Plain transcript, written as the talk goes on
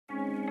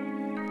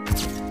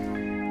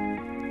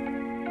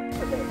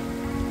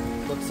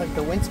Looks like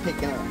the wind's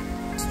picking up.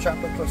 This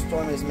tropical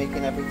storm is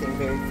making everything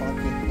very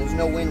funky. There's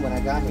no wind when I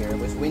got here. It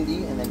was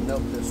windy, and then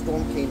the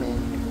storm came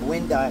in. The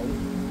wind died.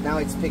 Now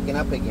it's picking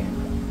up again.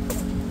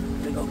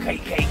 Big ol'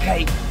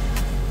 KKK.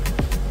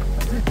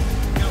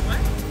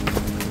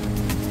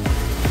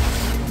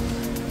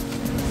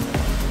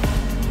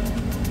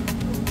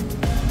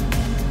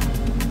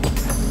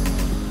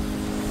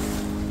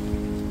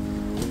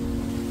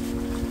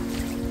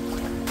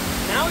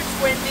 Now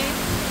it's windy.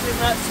 This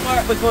is not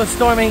smart, but the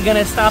storm ain't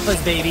gonna stop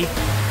us, baby.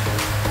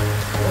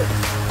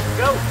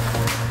 Go.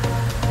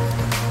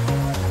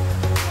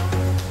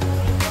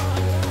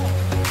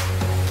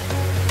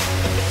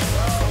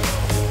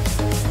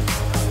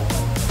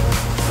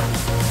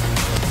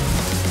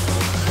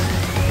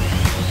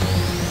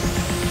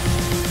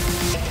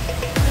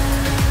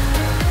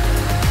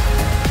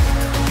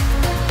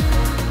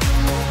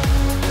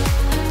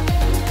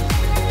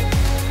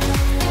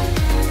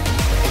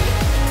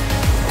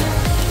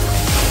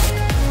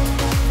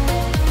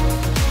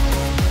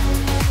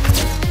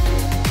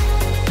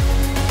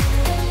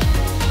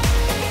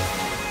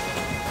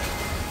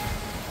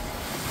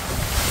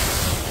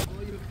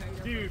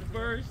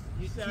 First,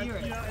 you said,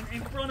 you know,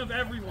 in front of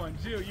everyone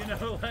too, you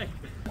know, like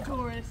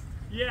Tourist.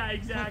 Yeah,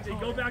 exactly.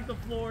 Go back to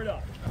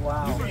Florida.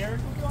 Wow.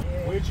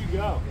 Where'd you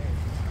go?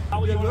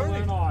 How They're you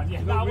learning. learn on?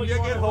 Yeah, No, when you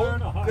get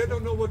home, on. they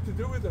don't know what to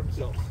do with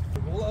themselves.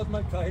 I roll out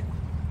my kite.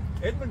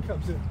 Edmund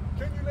comes in.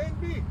 Can you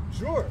lend me?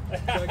 Sure.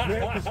 So I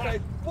grab his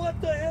kite.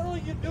 What the hell are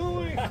you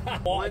doing?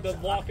 The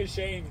walk of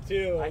shame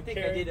too. I think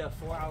I did a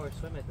 4-hour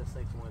swim at the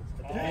Six once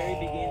at the very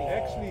beginning.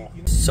 Actually,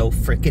 you know, So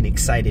freaking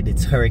excited.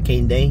 It's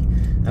hurricane day.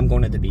 I'm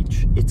going to the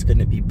beach. It's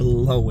gonna be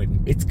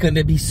blowing. It's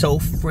gonna be so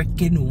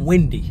freaking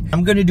windy.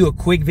 I'm gonna do a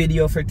quick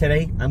video for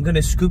today. I'm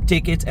gonna scoop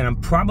tickets and I'm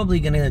probably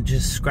gonna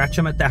just scratch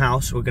them at the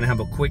house. We're gonna have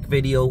a quick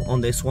video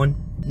on this one.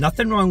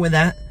 Nothing wrong with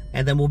that.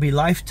 And then we'll be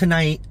live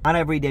tonight. Not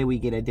every day we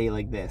get a day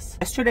like this.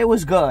 Yesterday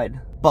was good,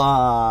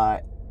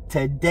 but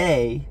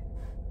today,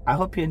 I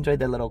hope you enjoyed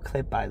that little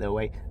clip, by the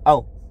way.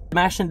 Oh,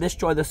 smash and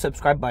destroy the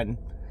subscribe button.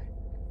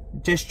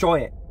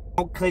 Destroy it.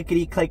 Don't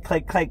clickety click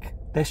click click.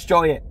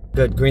 Destroy it.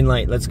 Good, green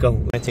light, let's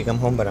go. I take them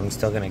home, but I'm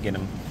still gonna get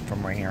them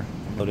from right here.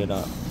 Load it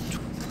up.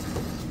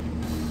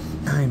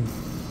 Time.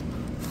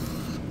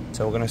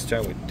 So we're gonna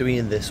start with 3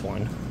 in this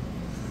one.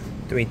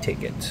 3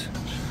 tickets.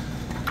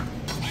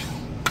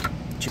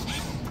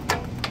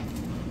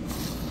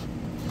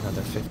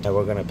 Another 50. Now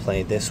we're gonna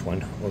play this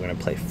one. We're gonna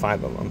play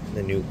 5 of them.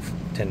 The new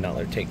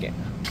 $10 ticket.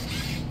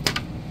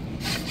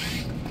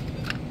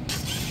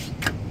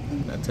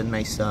 That's a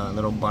nice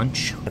little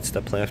bunch. That's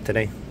the play of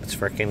today. Let's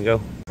frickin' go.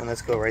 And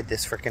let's go ride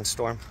this frickin'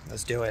 storm.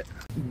 Let's do it.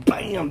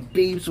 Bam,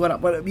 babes. What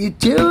up,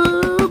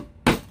 YouTube?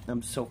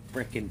 I'm so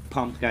frickin'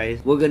 pumped, guys.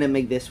 We're gonna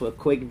make this a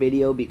quick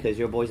video because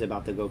your boy's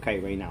about to go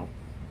kite right now.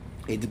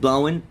 It's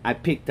blowing. I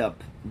picked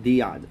up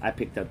the odds. I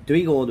picked up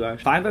 3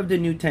 Goldrush, 5 of the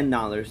new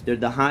 $10. They're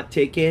the hot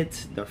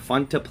tickets. They're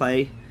fun to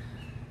play.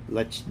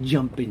 Let's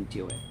jump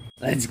into it.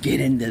 Let's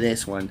get into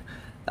this one.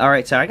 All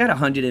right, so I got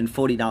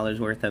 $140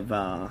 worth of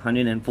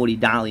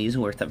 $140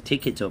 worth of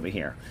tickets over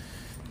here.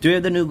 3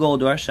 of the new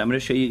Goldrush. I'm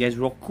gonna show you guys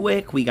real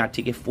quick. We got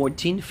ticket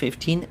 14,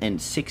 15, and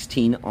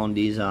 16 on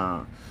these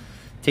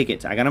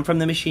tickets. I got them from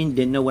the machine.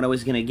 Didn't know what I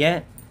was gonna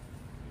get,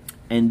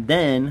 and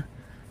then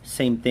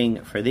same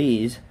thing for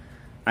these.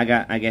 I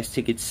got, I guess,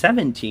 ticket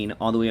 17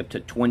 all the way up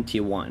to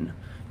 21.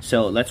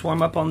 So let's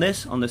warm up on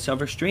this, on the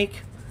Silver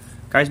Streak.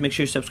 Guys, make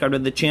sure you subscribe to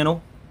the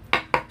channel.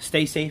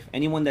 Stay safe.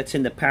 Anyone that's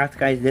in the path,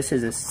 guys, this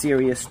is a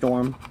serious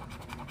storm.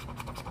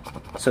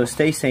 So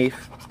stay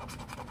safe.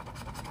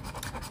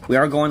 We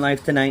are going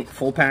live tonight,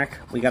 full pack.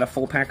 We got a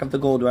full pack of the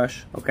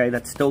Goldrush. Okay,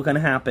 that's still going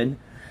to happen.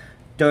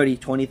 30,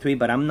 23,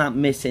 but I'm not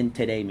missing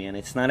today, man.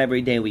 It's not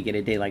every day we get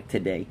a day like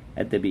today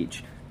at the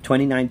beach.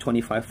 29,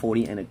 25,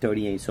 40, and a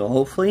 38. So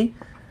hopefully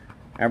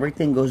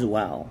everything goes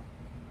well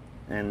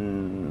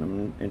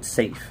and it's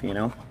safe, you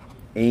know.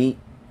 8,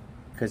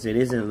 because it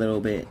is a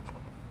little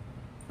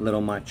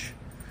much.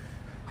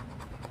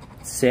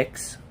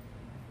 6,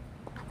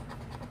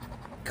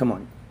 come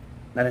on,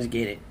 let us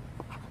get it.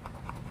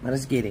 Let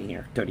us get it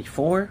here.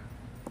 34,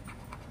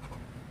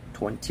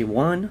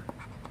 21.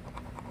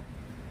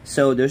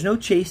 So there's no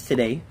chase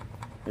today.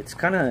 It's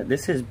kind of,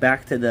 this is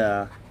back to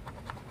the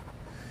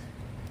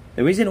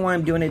reason why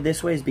I'm doing it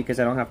this way is because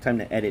I don't have time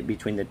to edit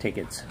between the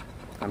tickets.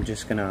 I'm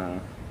just gonna,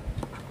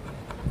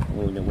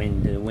 oh, the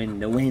wind, the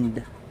wind, the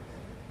wind.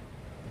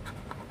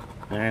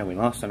 Alright, we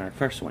lost on our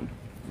first one.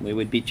 We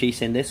would be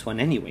chasing this one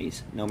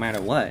anyways, no matter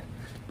what.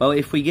 But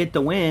if we get the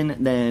win,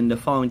 then the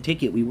following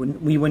ticket, we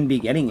wouldn't be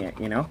getting it,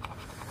 you know?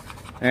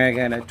 Alright,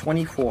 I got a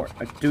 24,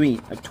 a 3,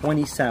 a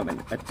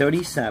 27, a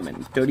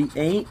 37,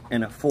 38,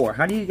 and a 4.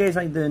 How do you guys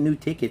like the new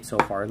tickets so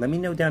far? Let me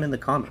know down in the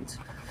comments.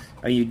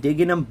 Are you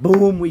digging them?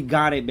 Boom, we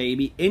got it,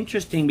 baby.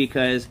 Interesting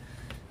because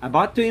I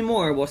bought 3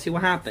 more. We'll see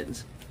what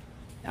happens.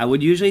 I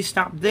would usually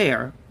stop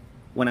there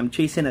when I'm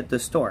chasing at the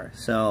store.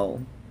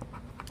 So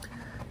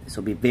this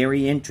will be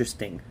very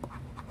interesting.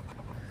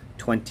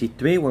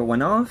 23, we're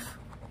 1 off.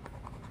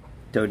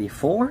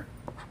 34.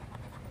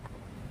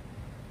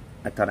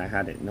 I thought I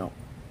had it. No.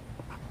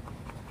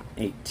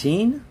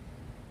 18.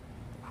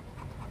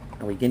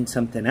 Are we getting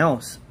something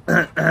else?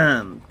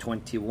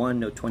 21.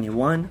 No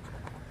 21.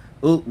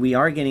 Oh, we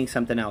are getting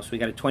something else. We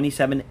got a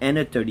 27 and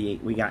a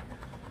 38. We got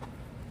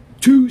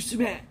 2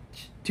 smash.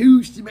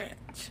 2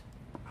 smash.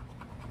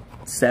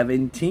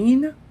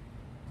 17.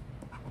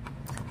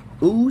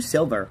 Ooh,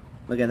 silver.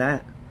 Look at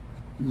that.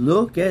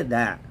 Look at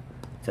that.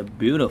 It's a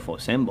beautiful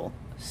symbol.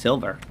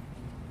 Silver.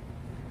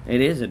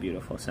 It is a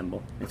beautiful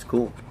symbol. It's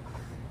cool.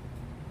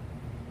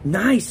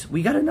 Nice.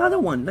 We got another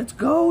one. Let's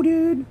go,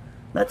 dude.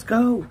 Let's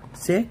go.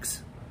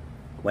 6.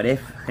 What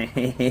if?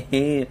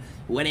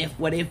 What if?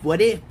 What if?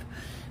 What if?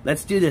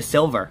 Let's do the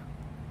silver.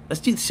 Let's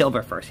do the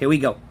silver first. Here we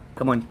go.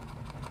 Come on.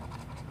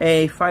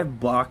 Hey,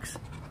 $5.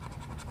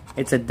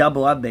 It's a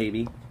double up,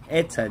 baby.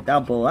 It's a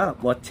double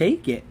up. We'll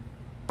take it.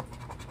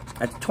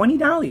 That's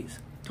 $20.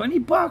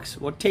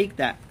 $20. We'll take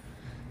that.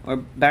 We're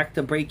back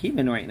to break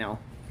even right now.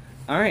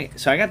 Alright,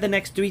 so I got the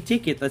next 3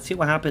 tickets. Let's see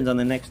what happens on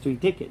the next 3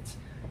 tickets.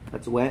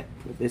 That's wet,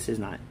 but this is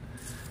not.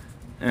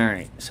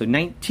 Alright, so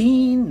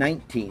 19,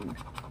 19.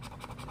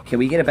 Can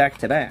we get it back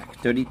to back?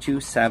 32,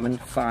 7,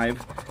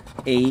 5,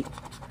 8,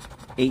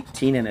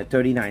 18, and a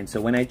 39.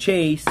 So when I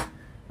chase,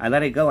 I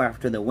let it go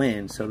after the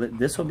win. So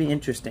this will be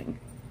interesting.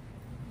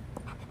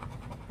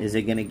 Is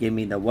it going to give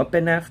me the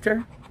whooping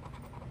after?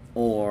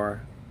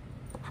 Or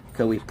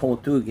could we pull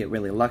through, get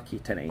really lucky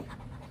today?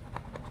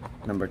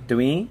 Number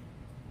 3.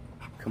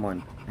 Come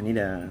on. I need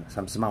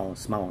some small.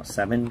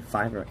 7,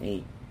 5, or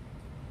 8.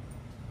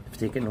 If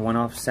taking 1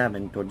 off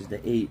 7 towards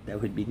the 8,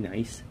 that would be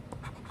nice.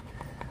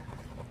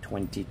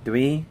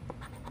 23.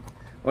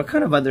 What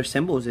kind of other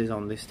symbols is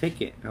on this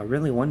ticket? I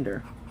really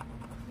wonder.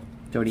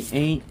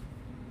 38.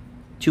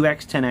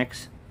 2x,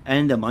 10x,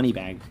 and a money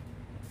bag.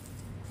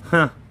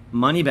 Huh.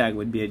 Money bag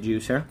would be a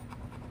juicer.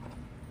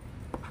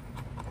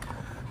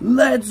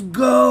 Let's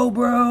go,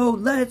 bro.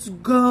 Let's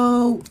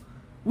go.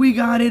 We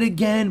got it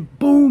again.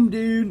 Boom,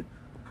 dude.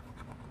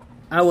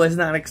 I was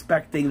not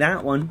expecting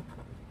that one.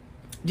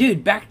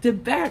 Dude, back to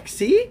back,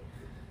 see?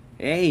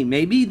 Hey,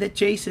 maybe the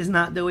chase is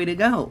not the way to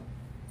go.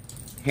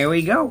 Here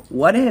we go.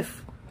 What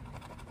if?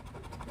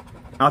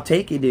 I'll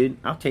take it, dude.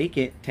 I'll take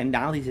it.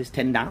 $10 is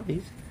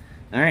 $10.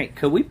 Alright,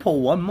 could we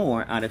pull one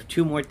more out of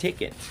 2 more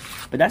tickets?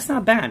 But that's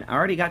not bad. I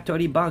already got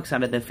 $30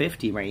 out of the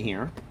 50 right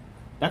here.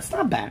 That's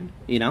not bad,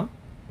 you know?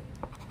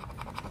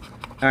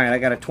 Alright, I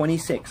got a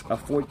 26, a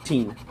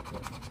 14,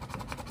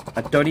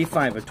 a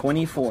 35, a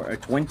 24, a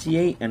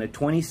 28, and a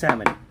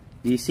 27.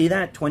 Do you see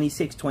that?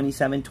 26,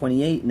 27,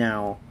 28.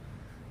 Now,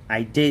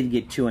 I did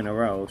get 2 in a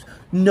row.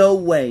 No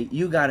way.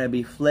 You gotta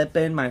be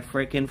flipping my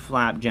freaking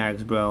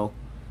flapjacks, bro.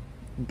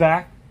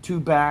 Back to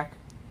back.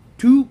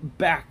 To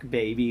back,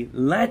 baby.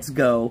 Let's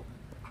go.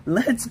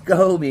 Let's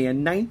go,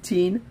 man.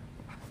 19.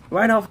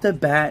 Right off the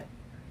bat.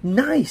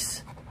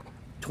 Nice.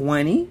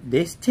 20.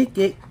 This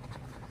ticket.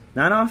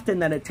 Not often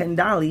that a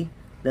 $10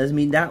 does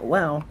me that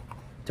well.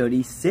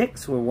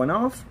 36. We're 1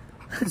 off.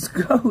 Let's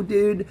go,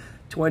 dude.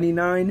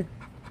 29.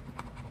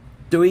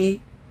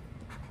 3.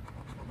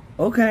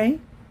 Okay.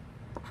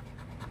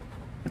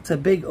 That's a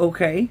big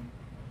okay.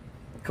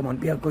 Come on,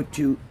 be a good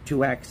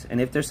 2x. And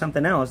if there's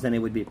something else, then it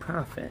would be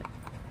profit.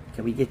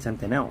 Can we get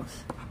something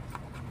else?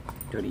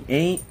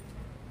 38.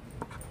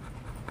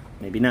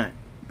 Maybe not.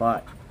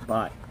 But,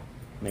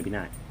 maybe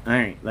not.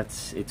 Alright,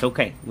 it's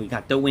okay. We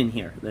got the win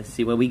here. Let's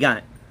see what we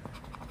got.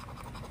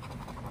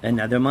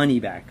 Another money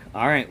back.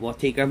 Alright, we'll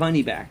take our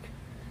money back.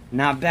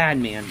 Not bad,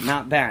 man.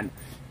 Not bad.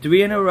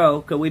 3 in a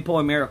row. Could we pull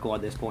a miracle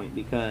at this point?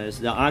 Because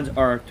the odds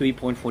are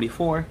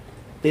 3.44.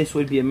 This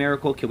would be a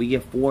miracle. Can we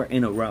get 4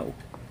 in a row?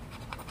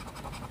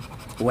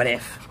 What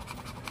if?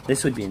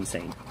 This would be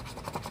insane.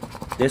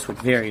 This would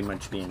very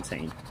much be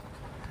insane.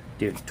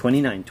 Dude,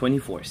 29,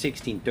 24,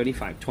 16,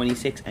 35,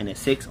 26, and a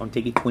 6 on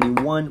ticket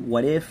 21.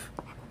 What if?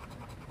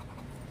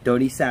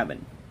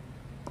 37.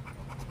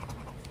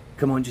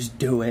 Come on, just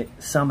do it.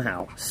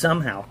 Somehow.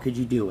 Somehow could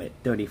you do it?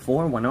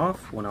 34, 1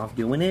 off. 1 off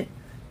doing it.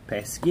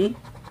 Pesky.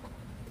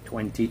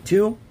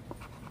 22.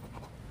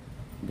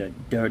 The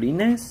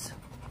dirtiness.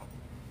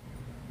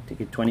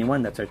 Ticket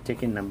 21, that's our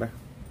ticket number.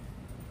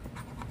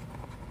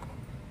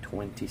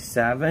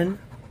 27.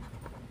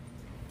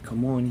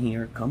 Come on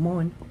here, come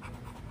on.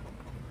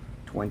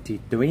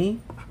 23.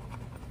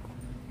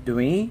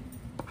 3.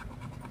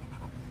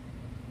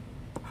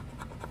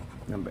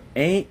 Number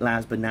 8,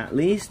 last but not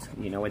least.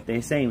 You know what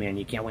they say, man.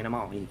 You can't win them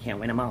all. You can't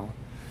win them all.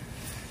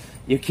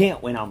 You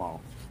can't win them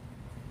all.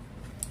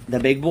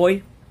 The big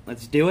boy.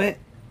 Let's do it.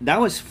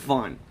 That was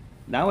fun.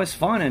 That was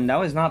fun, and that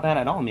was not bad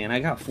at all, man. I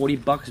got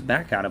 $40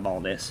 back out of all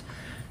this.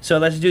 So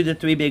let's do the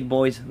 3 big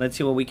boys. Let's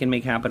see what we can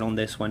make happen on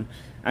this one.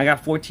 I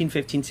got 14,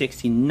 15,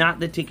 16. Not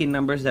the ticket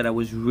numbers that I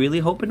was really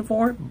hoping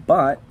for,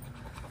 but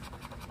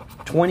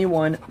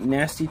 21,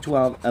 nasty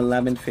 12,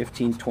 11,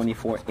 15,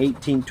 24,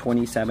 18,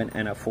 27,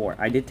 and a 4.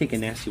 I did take a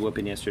nasty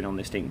whooping yesterday on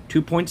this thing.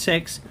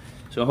 2.6.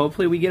 So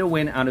hopefully we get a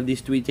win out of these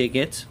 3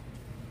 tickets.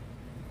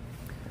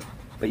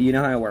 But you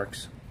know how it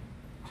works.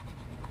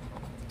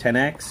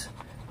 10x.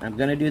 I'm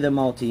going to do the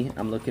multi.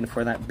 I'm looking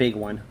for that big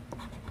one.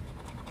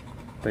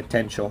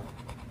 Potential.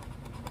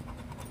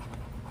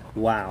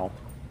 Wow.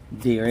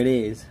 There it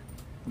is.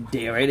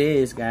 There it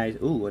is, guys.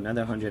 Ooh,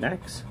 another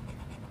 100x.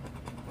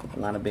 A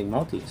lot of big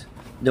multis.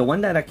 The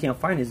one that I can't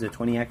find is the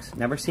 20x.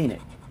 Never seen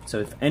it. So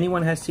if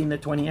anyone has seen the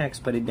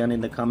 20x, put it down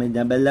in the comment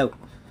down below.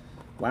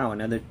 Wow,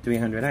 another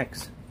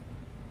 300x.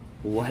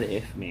 What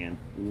if, man?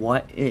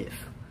 What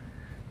if?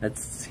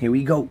 Here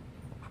we go.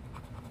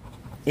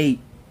 8.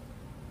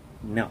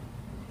 No.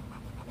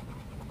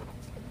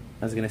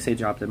 I was gonna say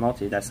drop the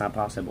multi. That's not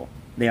possible.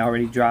 They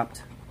already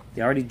dropped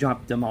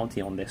the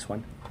multi on this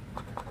one.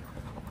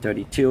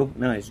 32.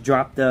 No, it's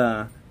drop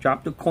the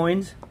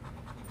coins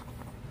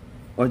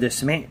or the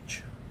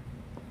smash.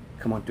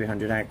 Come on,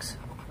 300x.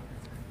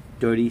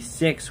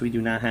 36. We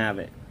do not have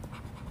it.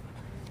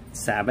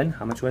 7.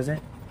 How much was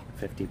it?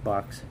 50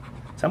 bucks.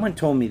 Someone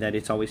told me that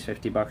it's always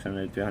 50 bucks on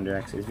the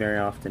 300x. It's very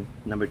often.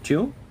 Number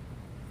 2.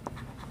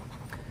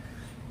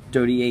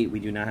 38. We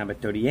do not have a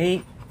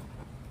 38.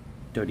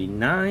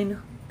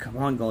 39. Come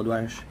on,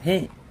 Goldrush.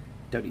 Hit.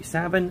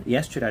 37.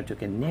 Yesterday I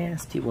took a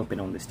nasty whooping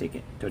on this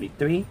ticket.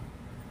 33.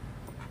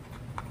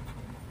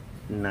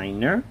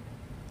 9er.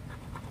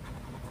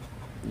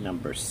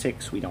 Number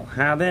 6. We don't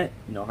have it.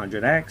 No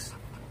 100x.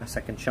 A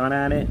second shot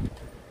at it.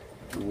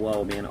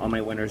 Whoa, man. All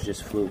my winners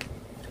just flew.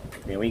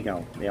 There we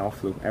go. They all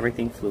flew.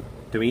 Everything flew.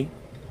 3.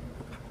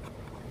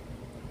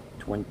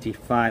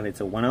 25. It's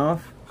a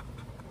one-off.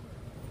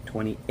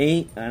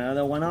 28.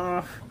 Another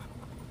one-off.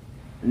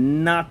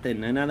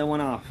 Nothing. Another one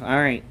off.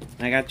 Alright.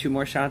 I got 2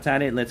 more shots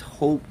at it. Let's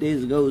hope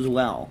this goes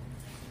well.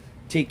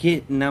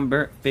 Ticket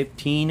number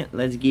 15.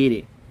 Let's get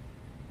it.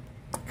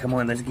 Come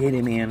on. Let's get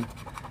it, man.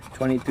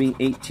 23,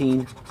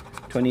 18,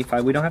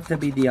 25. We don't have to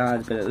beat the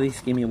odds, but at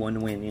least give me one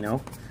win, you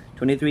know?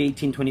 23,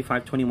 18,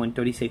 25, 21,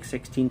 36,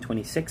 16,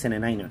 26, and a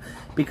 9er.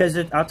 Because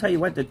I'll tell you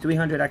what, the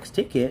 300x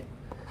ticket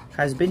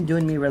has been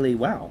doing me really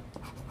well.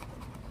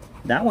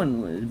 That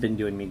one has been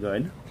doing me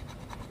good.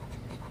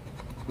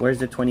 Where's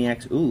the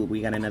 20x? Ooh, we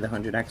got another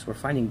 100x. We're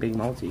finding big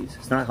multis.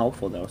 It's not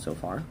helpful, though, so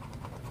far.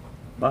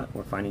 But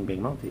we're finding big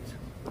multis.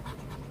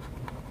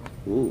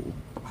 Ooh,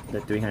 the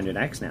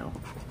 300x now.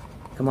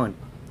 Come on,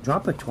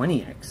 drop a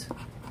 20x.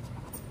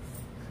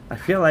 I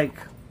feel like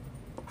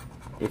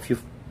if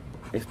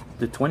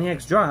the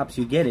 20x drops,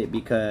 you get it,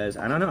 because,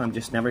 I don't know, I'm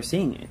just never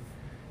seeing it.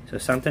 So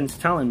something's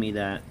telling me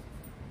that,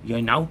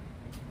 you know.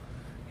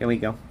 Here we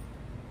go.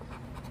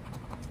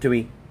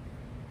 3.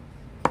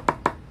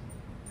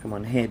 Come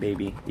on, hit,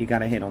 baby. You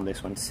gotta hit on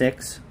this one.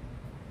 6.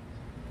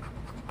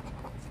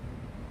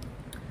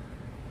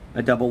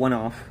 A double one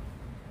off.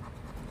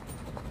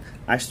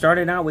 I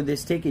started out with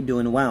this ticket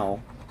doing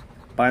well,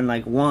 buying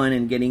like 1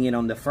 and getting it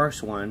on the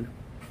first one.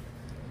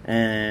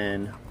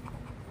 And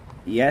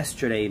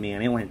yesterday,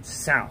 man, it went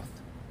south.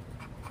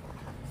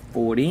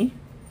 40.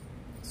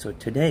 So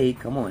today,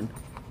 come on.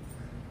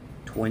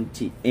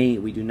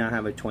 28. We do not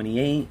have a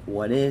 28.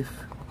 What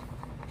if?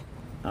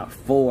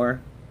 4.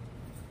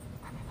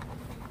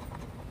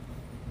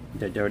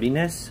 The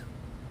dirtiness.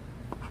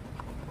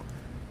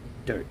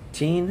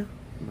 13.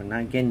 We're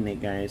not getting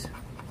it, guys.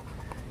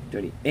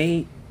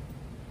 38.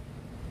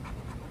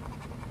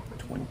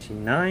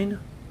 29.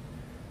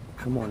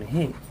 Come on,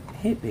 hit.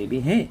 Hit, baby,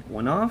 hit.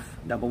 One off.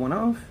 Double one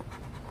off.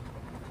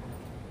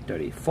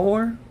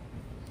 34.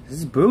 This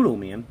is brutal,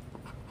 man.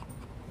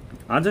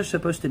 Odds are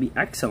supposed to be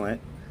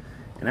excellent,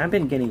 and I've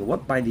been getting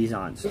whooped by these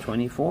odds.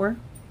 24.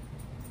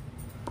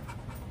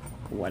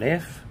 What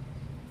if?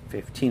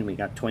 15. We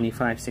got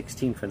 25,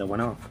 16 for the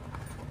one off.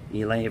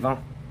 11.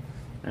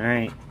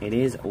 Alright, it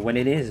is what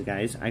it is,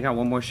 guys. I got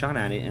one more shot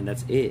at it, and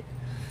that's it.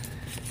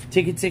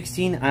 Ticket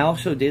 16. I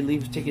also did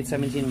leave ticket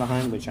 17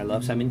 behind, which I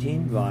love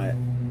 17, but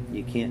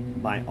you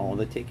can't buy all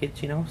the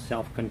tickets, you know.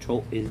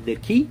 Self-control is the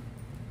key.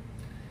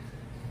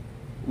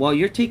 Well,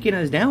 you're taking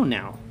us down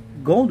now.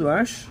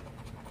 Goldrush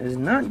is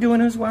not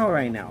doing as well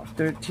right now.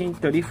 13,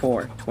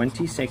 34,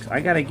 26. I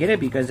gotta get it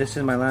because this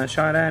is my last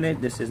shot at it.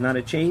 This is not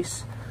a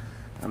chase.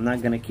 I'm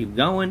not gonna keep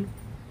going.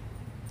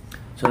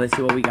 So let's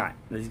see what we got.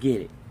 Let's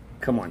get it.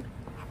 Come on.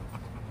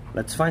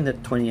 Let's find the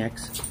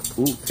 20x.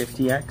 Ooh,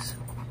 50x.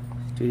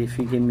 Dude, if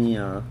you give me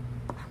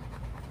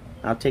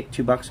I'll take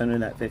 $2 under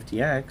that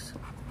 50x.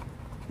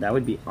 That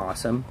would be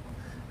awesome.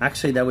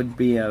 Actually, that would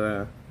be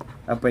a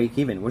break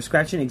even. We're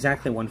scratching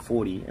exactly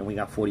 140 and we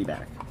got 40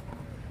 back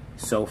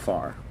so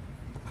far.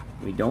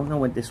 We don't know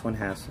what this one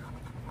has.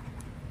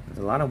 There's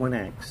a lot of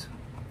 1x.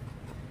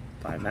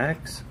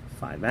 5x,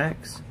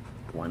 5x,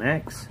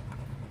 1x,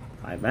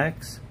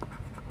 5x.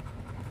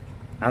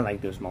 I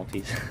like those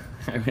multis.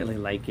 I really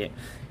like it.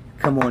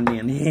 Come on,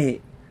 man,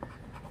 hit.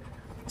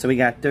 So we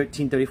got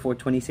 13, 34,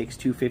 26,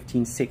 2,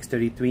 15, 6,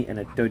 33, and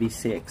a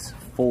 36.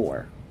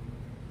 4.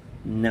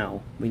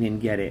 No, we didn't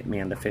get it,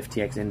 man. The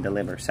 50x didn't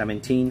deliver.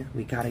 17,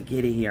 we gotta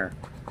get it here.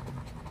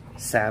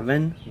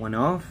 7, one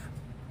off.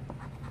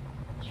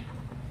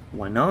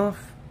 One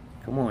off.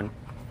 Come on.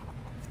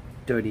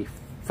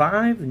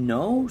 35,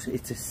 no,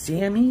 it's a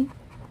Sammy.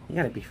 You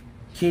gotta be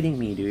kidding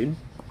me, dude.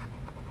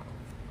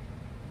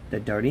 The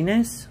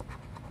dirtiness.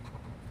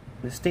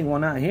 This thing will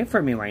not hit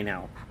for me right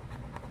now.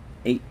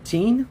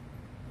 18.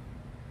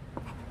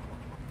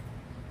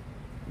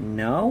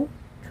 No?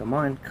 Come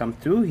on, come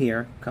through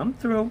here. Come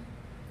through.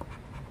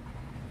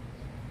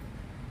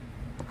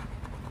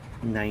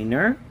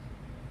 Niner.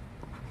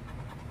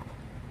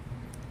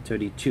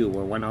 32.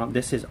 We're one off.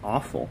 This is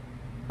awful.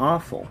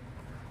 Awful.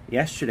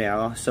 Yesterday I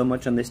lost so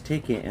much on this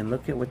ticket, and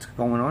look at what's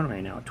going on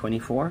right now.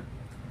 24.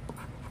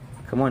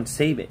 Come on,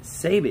 save it.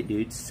 Save it,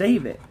 dude.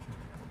 Save it.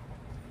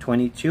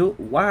 22.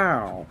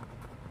 Wow.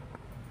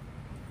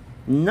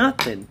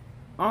 Nothing.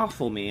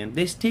 Awful, man.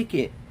 This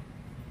ticket.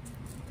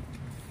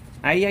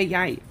 Ay, ay,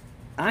 ay.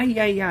 Ay,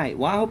 ay, ay.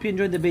 Well, I hope you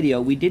enjoyed the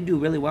video. We did do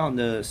really well on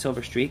the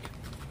silver streak.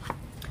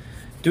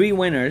 3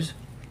 winners.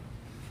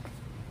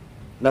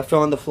 That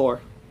fell on the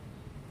floor.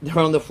 They're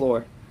on the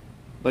floor.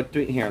 But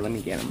 3... Here, let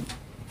me get them.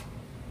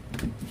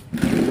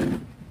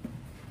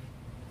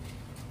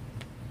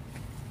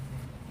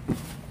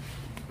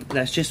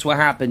 That's just what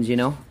happens, you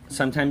know.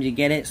 Sometimes you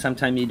get it,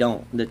 sometimes you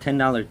don't. The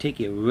 $10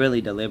 ticket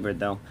really delivered,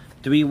 though.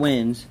 3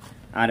 wins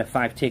out of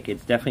 5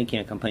 tickets. Definitely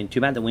can't complain.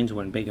 Too bad the wins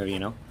weren't bigger, you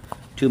know.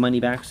 2 money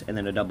backs and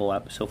then a double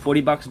up. So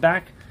 40 bucks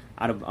back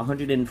out of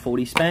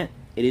 140 spent.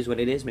 It is what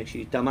it is. Make sure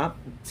you thumb up.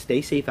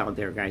 Stay safe out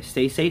there, guys.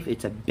 Stay safe.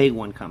 It's a big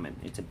one coming.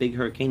 It's a big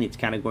hurricane. It's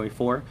category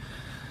 4.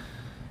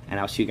 And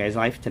I'll see you guys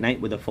live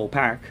tonight with a full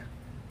pack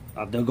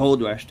of the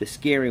Gold Rush, the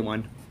scary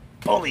one.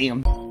 Bully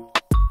 'em.